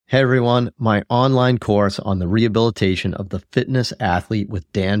Hey everyone, my online course on the rehabilitation of the fitness athlete with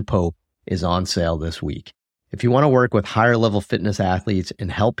Dan Pope is on sale this week. If you want to work with higher level fitness athletes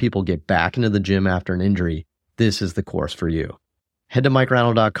and help people get back into the gym after an injury, this is the course for you. Head to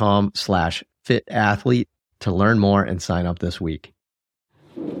MikeReinold.com/fitathlete to learn more and sign up this week.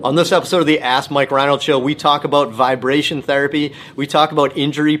 On this episode of the Ask Mike Reinold Show, we talk about vibration therapy, we talk about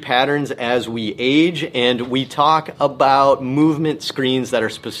injury patterns as we age, and we talk about movement screens that are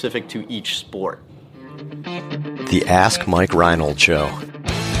specific to each sport. The Ask Mike Reinold Show.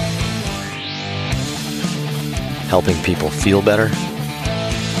 Helping people feel better,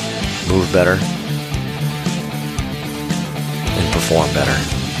 move better, and perform better.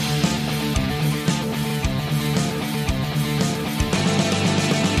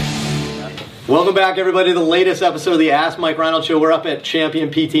 Welcome back, everybody, to the latest episode of the Ask Mike Reinold Show. We're up at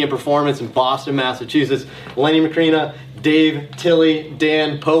Champion PT and Performance in Boston, Massachusetts. Lenny Macrina, Dave Tilley,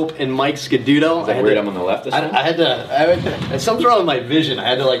 Dan Pope, and Mike Scaduto. Is that weird I'm on the left this time? I had to, something's wrong with my vision. I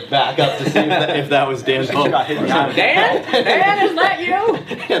had to back up to see if that was Dan Pope. Dan? Dan, is that you?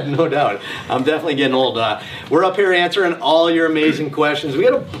 Yeah, no doubt. I'm definitely getting old. We're up here answering all your amazing questions. We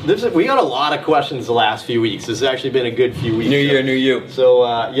got a lot of questions the last few weeks. This has actually been a good few weeks. New year, new you. So,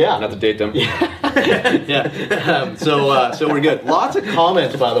 yeah. Not to date them. Yeah. So we're good. Lots of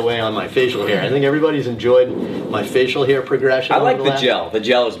comments, by the way, on my facial hair. I think everybody's enjoyed my facial hair progression. I like the gel. The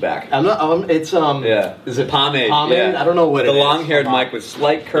gel is back. I'm not. It's Yeah. Is it pomade? Pomade? Yeah. I don't know what it is. The long-haired Mike with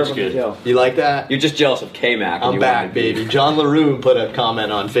slight curve of the gel. You like that? You're just jealous of K-Mac. I'm back, baby. John LaRue put a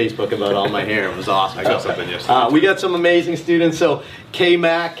comment on Facebook about all my hair. It was awesome. I got something yesterday. We got some amazing students. So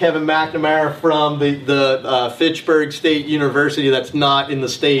K-Mac, Kevin McNamara from the Fitchburg State University. That's not in the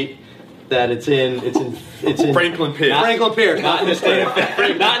state that it's in Franklin Pierce. Franklin Pierce. Not in the state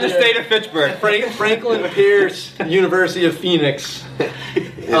of Fitchburg. Franklin Pierce, University of Phoenix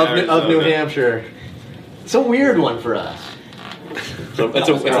of New Hampshire. It's a weird one for us. It's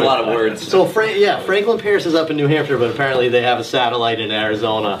a lot of words. So Franklin Pierce is up in New Hampshire, but apparently they have a satellite in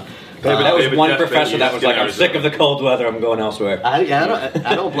Arizona. That was one professor that was like, I'm sick of the cold weather, I'm going elsewhere. I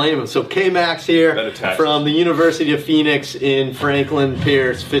don't blame him. So K-Max here from the University of Phoenix in Franklin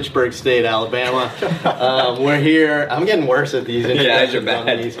Pierce, Fitchburg State, Alabama. We're here. I'm getting worse at these introductions. You're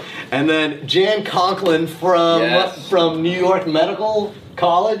bad. And then Jan Conklin from New York Medical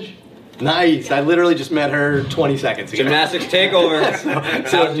College. Nice. I literally just met her 20 seconds ago. Gymnastics takeover.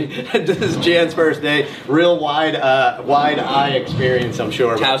 so this is Jan's first day. Real wide eye experience, I'm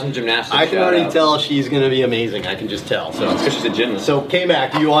sure. Towson Gymnastics. I can already tell she's going to be amazing. I can just tell. So because she's a gymnast. So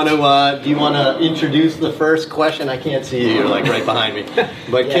K-Mac, do you want to introduce the first question? I can't see you. You're like right behind me.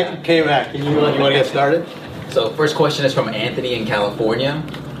 But yeah. K-Mac, you want to get started? So first question is from Anthony in California.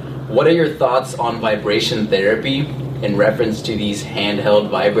 What are your thoughts on vibration therapy in reference to these handheld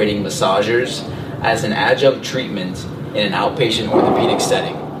vibrating massagers as an adjunct treatment in an outpatient orthopedic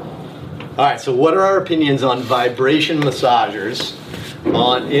setting? All right, so what are our opinions on vibration massagers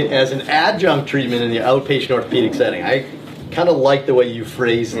as an adjunct treatment in the outpatient orthopedic setting? I kind of like the way you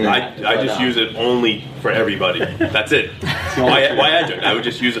phrased that. I just use it only for everybody. That's it. Why adjunct? I would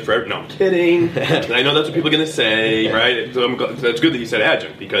just use it for everybody. No, I'm kidding. And I know that's what people are going to say, right? So it's good that you said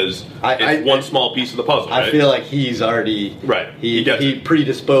adjunct because it's one small piece of the puzzle. I feel like he's already he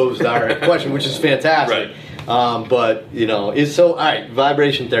predisposed our question, which is fantastic. Right. But all right.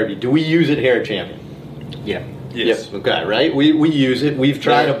 Vibration therapy. Do we use it here at Champion? Yeah. Yes. Yep. Okay, right? We use it. We've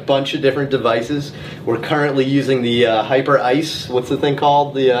tried a bunch of different devices. We're currently using the Hyper Ice. What's the thing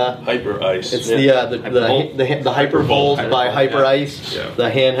called? The Hyper Ice. It's the Hypervolt by Hyper Ice. Yeah. The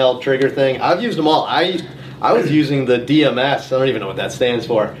handheld trigger thing. I've used them all. I was using the DMS. I don't even know what that stands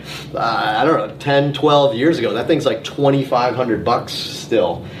for. I don't know, 10, 12 years ago. That thing's like $2,500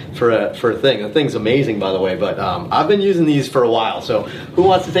 still for a thing. The thing's amazing, by the way. But I've been using these for a while. So who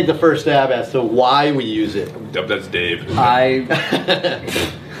wants to take the first stab as to why we use it? That's Dave.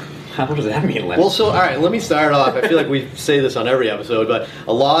 What does that mean, Len? Well, so, all right, let me start off. I feel like we say this on every episode, but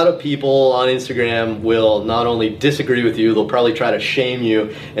a lot of people on Instagram will not only disagree with you, they'll probably try to shame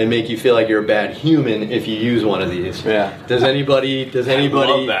you and make you feel like you're a bad human if you use one of these. Yeah. Does anybody I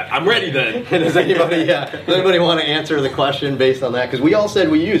love that. I'm ready then. Does anybody want to answer the question based on that? Because we all said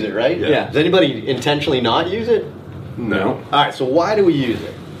we use it, right? Yeah. Does anybody intentionally not use it? No. All right, so why do we use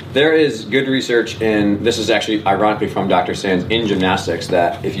it? There is good research, and this is actually ironically from Dr. Sands in gymnastics,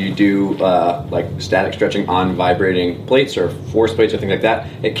 that if you do like static stretching on vibrating plates or force plates or things like that,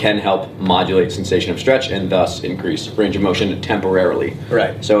 it can help modulate sensation of stretch and thus increase range of motion temporarily.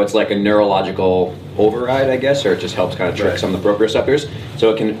 Right. So it's like a neurological override, I guess, or it just helps kind of trick some of the proprioceptors.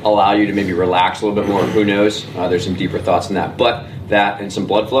 So it can allow you to maybe relax a little bit more. Who knows? There's some deeper thoughts in that. But That and some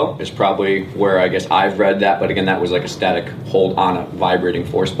blood flow is probably where I guess I've read that, but again, that was like a static hold on a vibrating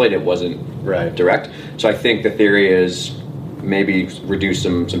force plate. It wasn't direct. So I think the theory is maybe reduce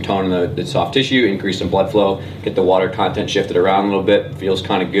some tone in the soft tissue, increase some blood flow, get the water content shifted around a little bit. Feels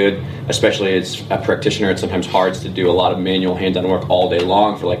kind of good, especially as a practitioner. It's sometimes hard to do a lot of manual hands-on work all day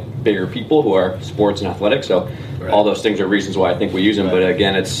long for like bigger people who are sports and athletics. So all those things are reasons why I think we use them. But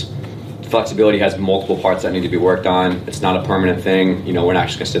again, it's flexibility has multiple parts that need to be worked on. It's not a permanent thing. We're not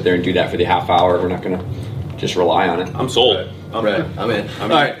just going to sit there and do that for the half hour. We're not going to just rely on it. I'm sold. I'm in. All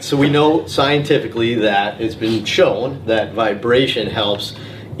right, so we know scientifically that it's been shown that vibration helps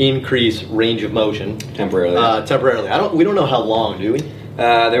increase range of motion temporarily. We don't know how long, do we?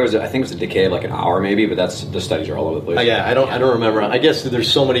 There was, I think it was a decay of like an hour maybe, but the studies are all over the place. I don't remember. I guess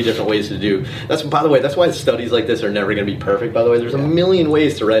there's so many different ways to do. By the way, that's why studies like this are never going to be perfect. By the way, there's a million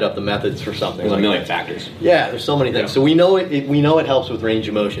ways to write up the methods for something. There's a million factors. Yeah, there's so many things. So we know it helps with range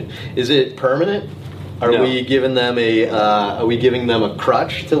of motion. Is it permanent? Are we giving them a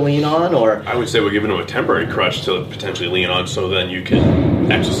crutch to lean on, or? I would say we're giving them a temporary crutch to potentially lean on, so then you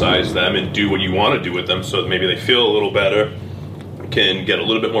can exercise them and do what you want to do with them, so that maybe they feel a little better, can get a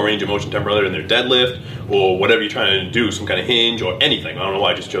little bit more range of motion temporarily in their deadlift, or whatever you're trying to do, some kind of hinge or anything. I don't know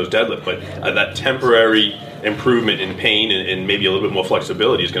why I just chose deadlift, but that temporary improvement in pain and maybe a little bit more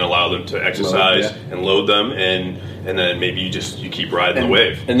flexibility is going to allow them to exercise and load them, and then maybe you keep riding the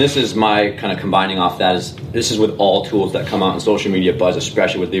wave. And this is my kind of combining off that is this is with all tools that come out in social media buzz,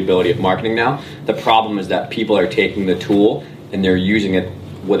 especially with the ability of marketing now. The problem is that people are taking the tool and they're using it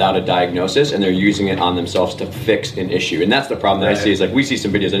without a diagnosis, and they're using it on themselves to fix an issue. And that's the problem that I see is like we see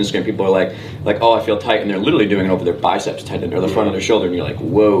some videos on Instagram, people are like, oh, I feel tight, and they're literally doing it over their biceps tendon or the front of their shoulder, and you're like,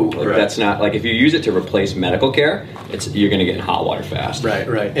 whoa, that's not, like if you use it to replace medical care, you're going to get in hot water fast.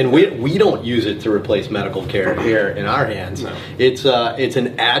 Right. And we don't use it to replace medical care here in our hands. No. It's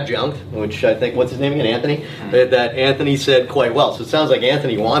an adjunct, which I think, what's his name again, Anthony? That Anthony said quite well. So it sounds like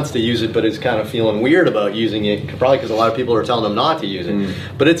Anthony wants to use it, but is kind of feeling weird about using it, probably because a lot of people are telling him not to use it.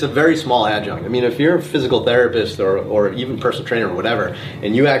 But it's a very small adjunct. I mean, if you're a physical therapist or even personal trainer or whatever,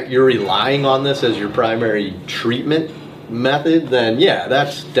 and you're relying on this as your primary treatment method, then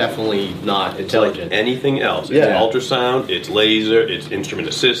that's definitely not intelligent. Like anything else. It's ultrasound, it's laser, it's instrument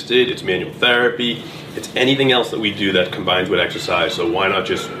assisted, it's manual therapy, it's anything else that we do that combines with exercise. So why not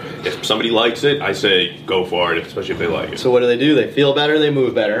just, if somebody likes it, I say go for it, especially if they like it. So what do? They feel better, they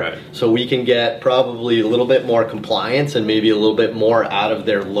move better. Right. So we can get probably a little bit more compliance and maybe a little bit more out of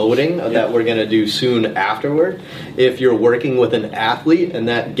their loading that we're going to do soon afterward. If you're working with an athlete and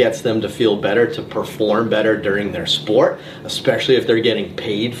that gets them to feel better, to perform better during their sport, especially if they're getting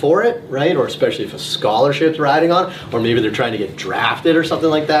paid for it, right? Or especially if a scholarship's riding on it, or maybe they're trying to get drafted or something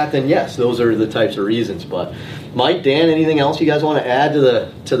like that, then yes, those are the types of reasons. But Mike, Dan, anything else you guys want to add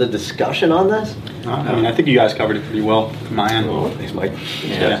to the discussion on this? I mean, I think you guys covered it pretty well from my end. Oh, thanks, Mike.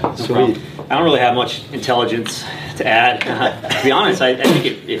 Yeah, Sweet. I don't really have much intelligence to add. To be honest, I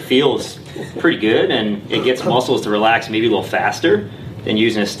think it feels pretty good, and it gets muscles to relax maybe a little faster than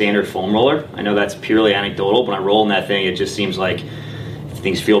using a standard foam roller. I know that's purely anecdotal, but when I roll in that thing, it just seems like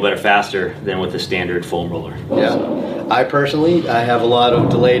things feel better faster than with the standard foam roller. Yeah. I have a lot of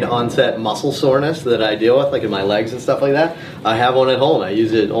delayed onset muscle soreness that I deal with, like in my legs and stuff like that. I have one at home. I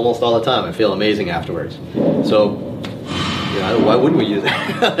use it almost all the time. I feel amazing afterwards. So, why wouldn't we use it?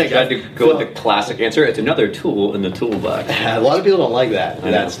 I had to go with the classic answer. It's another tool in the toolbox. A lot of people don't like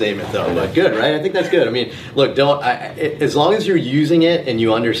that statement, though. But good, right? I think that's good. I mean, look, as long as you're using it and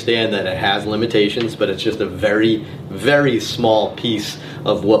you understand that it has limitations, but it's just a very, very small piece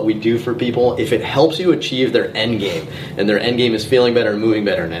of what we do for people. If it helps you achieve their end game, and their end game is feeling better and moving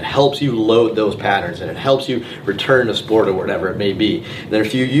better, and it helps you load those patterns, and it helps you return to sport or whatever it may be, then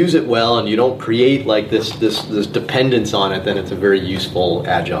if you use it well and you don't create like this dependence on it, then it's a very useful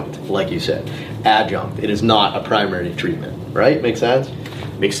adjunct, like you said. Adjunct. It is not a primary treatment, right? Make sense?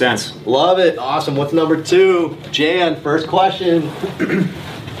 Makes sense. Love it. Awesome. What's number 2? Jan, first question.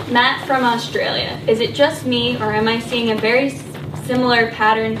 Matt from Australia. Is it just me, or am I seeing a very similar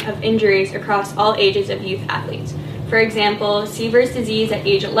pattern of injuries across all ages of youth athletes? For example, Seaver's disease at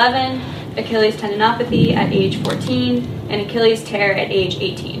age 11, Achilles tendinopathy at age 14, and Achilles tear at age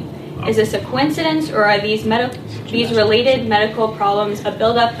 18. Is this a coincidence, or are these related medical problems a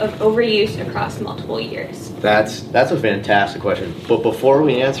buildup of overuse across multiple years? That's a fantastic question. But before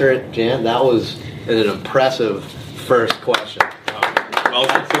we answer it, Jan, that was an impressive first question. Well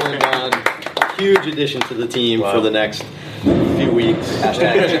done. Huge addition to the team for the next few weeks.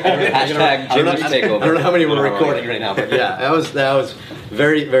 Hashtag Jimmy's takeover. I don't know how many we're recording right now, but yeah, that was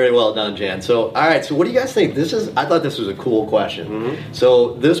Very, very well done, Jan. So, all right. So, what do you guys think? I thought this was a cool question. Mm-hmm.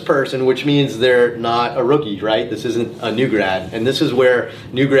 So, this person, which means they're not a rookie, right? This isn't a new grad, and this is where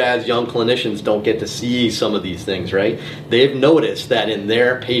new grads, young clinicians, don't get to see some of these things, right? They've noticed that in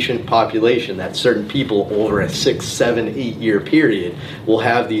their patient population, that certain people over a 6, 7, 8 year period will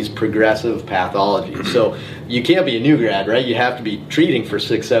have these progressive pathologies. So, you can't be a new grad, right? You have to be treating for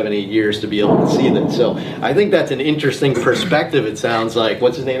 6, 7, 8 years to be able to see this. So I think that's an interesting perspective. It sounds like,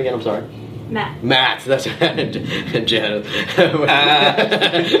 what's his name again? I'm sorry. Matt. That's Janet.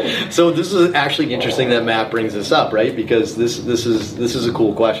 So this is actually interesting that Matt brings this up, right? Because this is a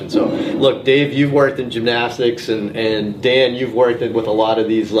cool question. So look, Dave, you've worked in gymnastics, and Dan, you've worked with a lot of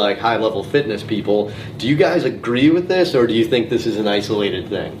these like high level fitness people. Do you guys agree with this, or do you think this is an isolated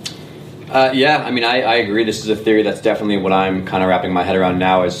thing? Yeah, I mean, I agree. This is a theory that's definitely what I'm kind of wrapping my head around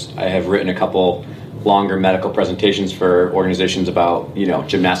now. Is I have written a couple longer medical presentations for organizations about,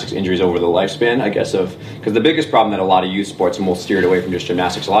 gymnastics injuries over the lifespan, I guess, because the biggest problem that a lot of youth sports, and we'll steer it away from just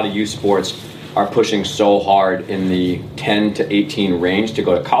gymnastics, a lot of youth sports are pushing so hard in the 10 to 18 range to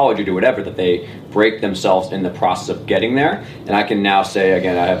go to college or do whatever that they break themselves in the process of getting there. And I can now say,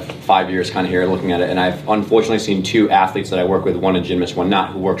 again, I have 5 years kind of here looking at it, and I've unfortunately seen 2 athletes that I work with, one a gymnast, one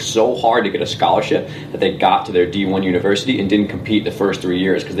not, who worked so hard to get a scholarship that they got to their D1 university and didn't compete the first 3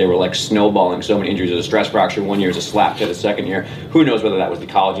 years because they were like snowballing so many injuries. There's a stress fracture 1 year, is a slap to the second year. Who knows whether that was the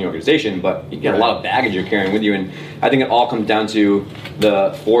college and the organization, but you get a lot of baggage you're carrying with you. And I think it all comes down to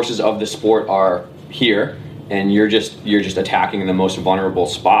the forces of the sport are here, and you're just attacking the most vulnerable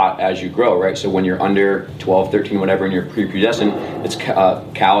spot as you grow, right? So when you're under 12, 13, whatever, and you're prepubescent, it's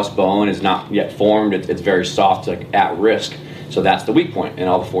callous bone is not yet formed. It's very soft, like at risk. So that's the weak point, and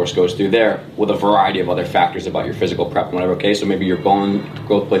all the force goes through there with a variety of other factors about your physical prep and whatever. Okay, so maybe your bone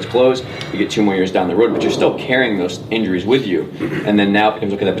growth plates close, you get 2 more years down the road, but you're still carrying those injuries with you. And then now it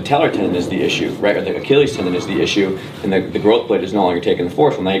becomes, okay, the patellar tendon is the issue, right? Or the Achilles tendon is the issue, and the growth plate is no longer taking the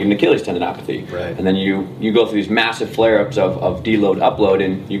force. Well, now you get an Achilles tendinopathy. Right. And then you go through these massive flare-ups of deload, upload,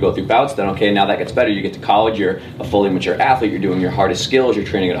 and you go through bouts. Then, okay, now that gets better. You get to college, you're a fully mature athlete, you're doing your hardest skills, you're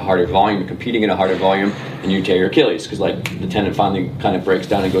training at a harder volume, you're competing at a harder volume, and you tear your Achilles, because like the tendon finally kind of breaks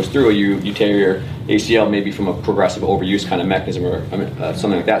down and goes through, you tear your ACL maybe from a progressive overuse kind of mechanism or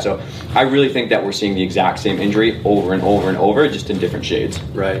something like that. So I really think that we're seeing the exact same injury over and over and over, just in different shades.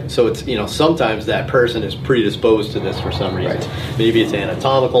 Right. So it's, sometimes that person is predisposed to this for some reason. Right. Maybe it's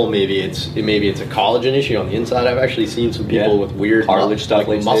anatomical, maybe it's a collagen issue on the inside. I've actually seen some people with weird cartilage stuff,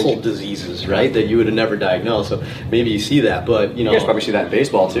 like muscle diseases, right, that you would have never diagnosed. So maybe you see that, but you guys probably see that in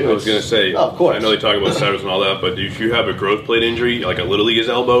baseball too. I was going to say, of course. I know they talk about status and all that, but if you have a growth plate injury, like a little leaguer's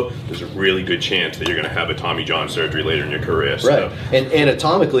elbow, there's a really good chance that you're going to have a Tommy John surgery later in your career. So. Right. And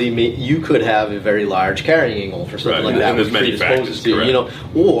anatomically, you could have a very large carrying angle for something like that. And there's many factors, or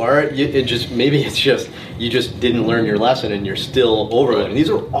you just didn't learn your lesson and you're still overloading. These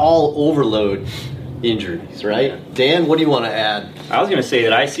are all overload injuries, right? Dan, what do you want to add? I was going to say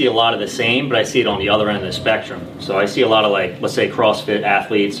that I see a lot of the same, but I see it on the other end of the spectrum. So I see a lot of, like, let's say CrossFit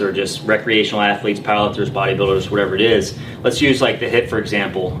athletes or just recreational athletes, powerlifters, bodybuilders, whatever it is. Let's use like the hip, for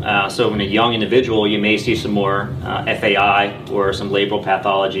example. So in a young individual, you may see some more FAI or some labral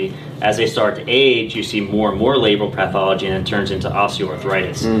pathology. As they start to age, you see more and more labral pathology, and it turns into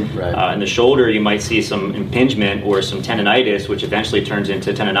osteoarthritis. Right. In the shoulder, you might see some impingement or some tendonitis, which eventually turns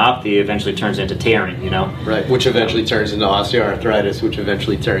into tendinopathy, eventually turns into tearing, Right, which eventually turns into osteoarthritis, which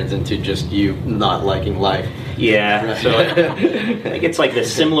eventually turns into just you not liking life. Yeah, right. So I think it's like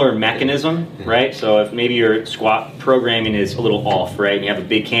this similar mechanism, right? So if maybe your squat programming is a little off, right, and you have a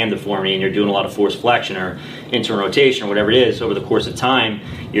big cam deformity and you're doing a lot of forced flexion or internal rotation or whatever it is, over the course of time,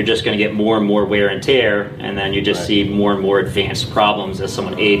 you're just going to get more and more wear and tear, and then you just see more and more advanced problems as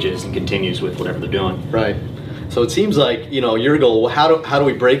someone ages and continues with whatever they're doing. Right. So it seems like, your goal, well, how do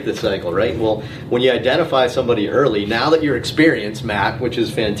we break this cycle, right? Well, when you identify somebody early, now that you're experienced, Matt, which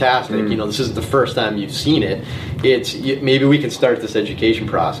is fantastic, this is the first time you've seen it, maybe we can start this education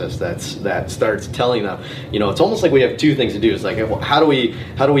process that starts telling them, it's almost like we have 2 things to do. It's like, how do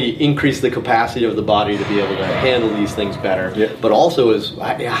we increase the capacity of the body to be able to handle these things better? Yeah. But also is,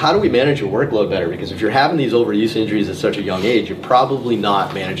 how do we manage your workload better? Because if you're having these overuse injuries at such a young age, you're probably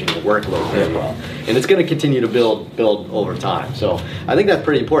not managing the workload very well. And it's going to continue to build over time. So I think that's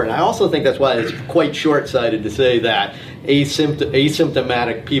pretty important. I also think that's why it's quite short-sighted to say that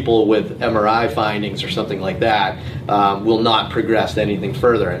asymptomatic people with MRI findings or something like that will not progress to anything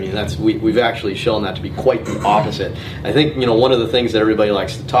further. I mean, we've actually shown that to be quite the opposite. I think one of the things that everybody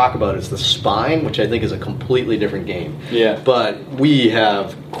likes to talk about is the spine, which I think is a completely different game. Yeah. But we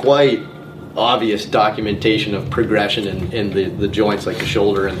have quite obvious documentation of progression in the joints like the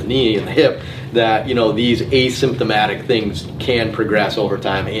shoulder and the knee and the hip, that these asymptomatic things can progress over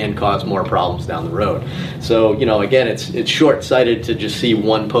time and cause more problems down the road. So again, it's short-sighted to just see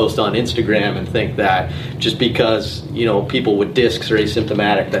one post on Instagram and think that just because people with discs are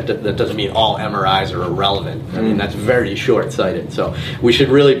asymptomatic, that doesn't mean all MRIs are irrelevant. I mean, that's very short-sighted. So we should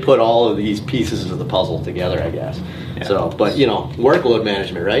really put all of these pieces of the puzzle together, I guess. Yeah. So, but workload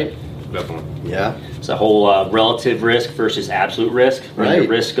management, right? Definitely. Yeah. It's a whole relative risk versus absolute risk. Right. The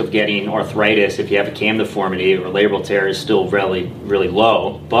risk of getting arthritis if you have a cam deformity or labral tear is still really, really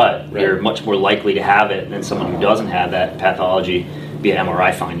low, but you're much more likely to have it than someone who doesn't have that pathology via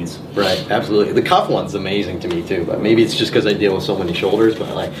MRI findings. Right, absolutely. The cuff one's amazing to me too, but maybe it's just because I deal with so many shoulders.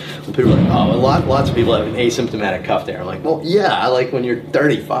 But like when people are like, lots of people have an asymptomatic cuff tear. I'm like, well, yeah, like when you're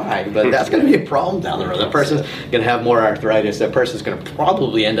 35, but that's going to be a problem down the road. That person's going to have more arthritis. That person's going to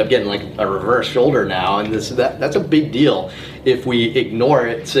probably end up getting like a reverse shoulder now, and that's a big deal. If we ignore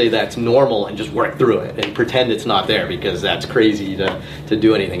it, say that's normal, and just work through it and pretend it's not there because that's crazy to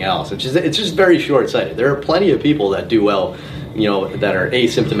do anything else. It's just very short-sighted. There are plenty of people that do well, that are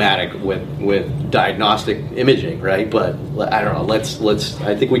asymptomatic with diagnostic imaging, right? But I don't know.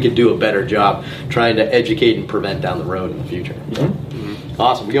 I think we could do a better job trying to educate and prevent down the road in the future. Mm-hmm.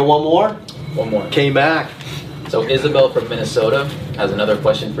 Awesome. We got one more. One more. Came back. So Isabel from Minnesota has another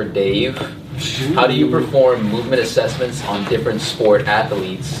question for Dave. How do you perform movement assessments on different sport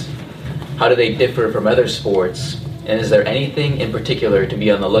athletes? How do they differ from other sports? And is there anything in particular to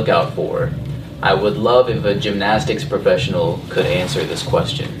be on the lookout for? I would love if a gymnastics professional could answer this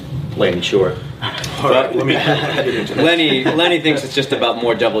question. Lenny, sure. But Lenny thinks it's just about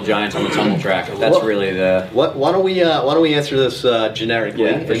more double giants on the tumble track. That's really the. Why don't we answer this generically?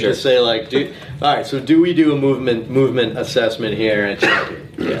 Yeah, for sure. Just say like, all right. So do we do a movement assessment here at Champion?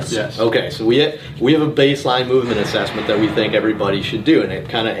 Yes. Okay. So we have a baseline movement assessment that we think everybody should do, and it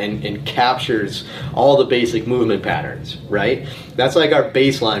kind of and captures all the basic movement patterns. Right. That's like our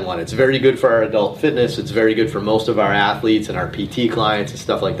baseline one. It's very good for our adult fitness. It's very good for most of our athletes and our PT clients and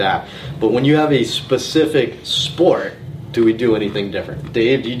stuff like that. But when you have a specific sport, do we do anything different?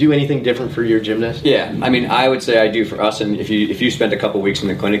 Dave, do you do anything different for your gymnast? Yeah, I mean, I would say I do for us, and if you spent a couple weeks in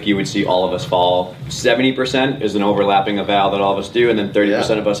the clinic, you would see all of us fall. 70% is an overlapping of VAL that all of us do, and then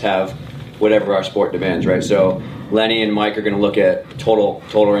 30% of us have whatever our sport demands, right? So Lenny and Mike are going to look at total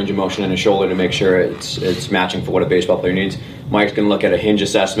range of motion in a shoulder to make sure it's matching for what a baseball player needs. Mike's going to look at a hinge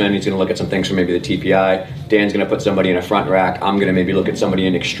assessment. He's going to look at some things from maybe the TPI. Dan's going to put somebody in a front rack. I'm going to maybe look at somebody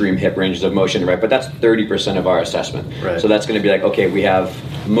in extreme hip ranges of motion, right? But that's 30% of our assessment. Right. So that's going to be like, okay, we have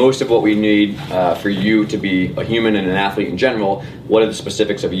most of what we need for you to be a human and an athlete in general. What are the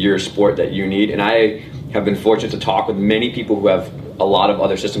specifics of your sport that you need? And I have been fortunate to talk with many people who have a lot of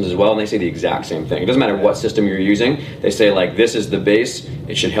other systems as well, and they say the exact same thing. It doesn't matter what system you're using. They say, like, this is the base,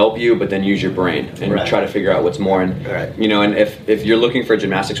 it should help you, but then use your brain and try to figure out what's more. And and if you're looking for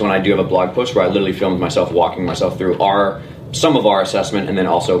gymnastics one, I do have a blog post where I literally filmed myself walking myself through some of our assessment, and then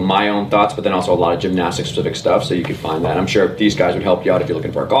also my own thoughts, but then also a lot of gymnastic specific stuff, so you can find that. I'm sure these guys would help you out if you're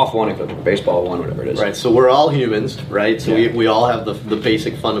looking for a golf one, if you're looking for a baseball one, whatever it is. Right, so we're all humans, right? So we all have the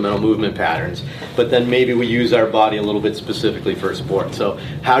basic fundamental movement patterns, but then maybe we use our body a little bit specifically for a sport. So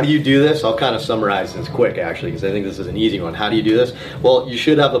how do you do this? I'll kind of summarize this quick, actually, because I think this is an easy one. How do you do this? Well, you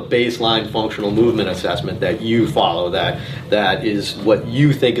should have a baseline functional movement assessment that you follow, that is what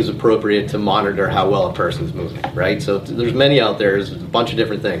you think is appropriate to monitor how well a person's moving, right? So there's many out there. There's a bunch of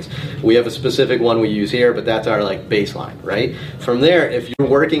different things. We have a specific one we use here, but that's our like baseline, right? From there, if you're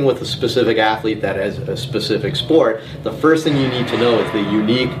working with a specific athlete that has a specific sport, the first thing you need to know is the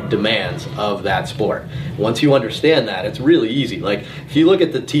unique demands of that sport. Once you understand that, it's really easy. Like if you look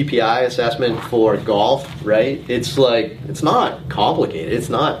at the TPI assessment for golf, right? It's like, it's not complicated. It's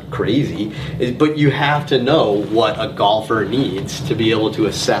not crazy, but you have to know what a golfer needs to be able to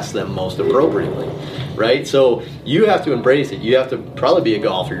assess them most appropriately. Right? So you have to embrace it. You have to probably be a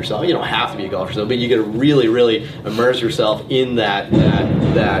golfer yourself. You don't have to be a golfer yourself, but you got to really, really immerse yourself in that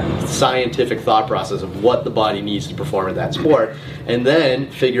scientific thought process of what the body needs to perform at that sport, and then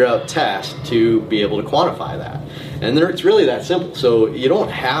figure out tests to be able to quantify that. And it's really that simple. So you don't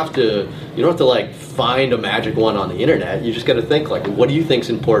have to like find a magic one on the internet. You just got to think like, what do you think is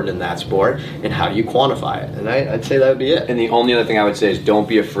important in that sport, and how do you quantify it? And I'd say that would be it. And the only other thing I would say is don't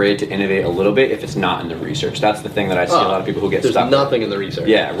be afraid to innovate a little bit if it's not in the research. That's the thing that I see a lot of people who get stuck. There's nothing in the research.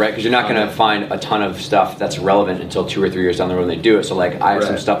 Yeah, right. Because you're not going to find a ton of stuff that's relevant until 2 or 3 years down the road when they do it. So like, I have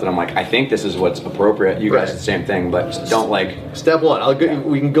some stuff that I'm like, I think this is what's appropriate. You guys, the same thing, but just don't like. Step one.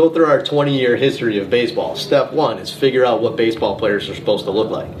 We can go through our 20-year history of baseball. Step one is figure out what baseball players are supposed to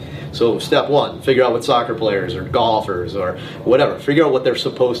look like. So step one, figure out what soccer players or golfers or whatever, figure out what they're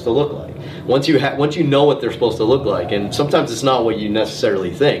supposed to look like. Once you know what they're supposed to look like, and sometimes it's not what you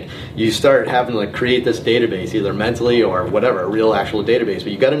necessarily think, you start having to like create this database, either mentally or whatever, a real actual database,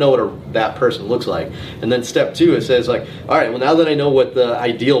 but you got to know what that person looks like. And then step two, it says like, all right, well now that I know what the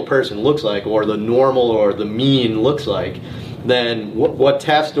ideal person looks like, or the normal or the mean looks like, then what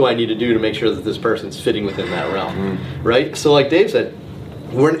tasks do I need to do to make sure that this person's fitting within that realm, right? So like Dave said,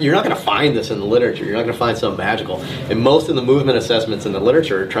 you're not going to find this in the literature. You're not going to find something magical. And most of the movement assessments in the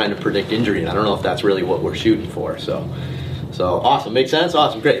literature are trying to predict injury, and I don't know if that's really what we're shooting for. So awesome. Makes sense?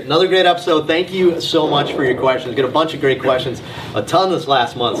 Awesome. Great. Another great episode. Thank you so much for your questions. Get a bunch of great questions, a ton this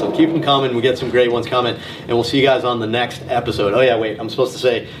last month, so keep them coming. We get some great ones coming, and we'll see you guys on the next episode. Oh, yeah, wait. I'm supposed to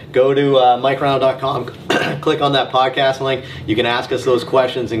say, go to MikeReinold.com, click on that podcast link. You can ask us those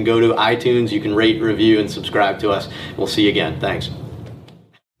questions, and go to iTunes. You can rate, review, and subscribe to us. We'll see you again. Thanks.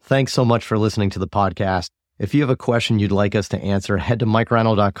 Thanks so much for listening to the podcast. If you have a question you'd like us to answer, head to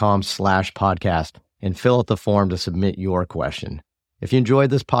MikeReinold.com/podcast and fill out the form to submit your question. If you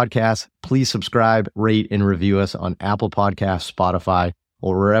enjoyed this podcast, please subscribe, rate, and review us on Apple Podcasts, Spotify,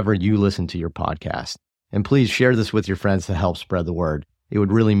 or wherever you listen to your podcast. And please share this with your friends to help spread the word. It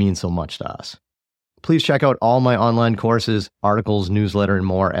would really mean so much to us. Please check out all my online courses, articles, newsletter, and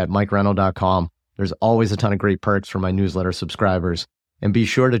more at MikeReinold.com. There's always a ton of great perks for my newsletter subscribers. And be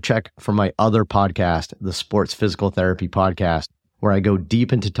sure to check for my other podcast, the Sports Physical Therapy Podcast, where I go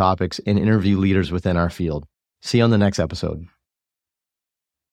deep into topics and interview leaders within our field. See you on the next episode.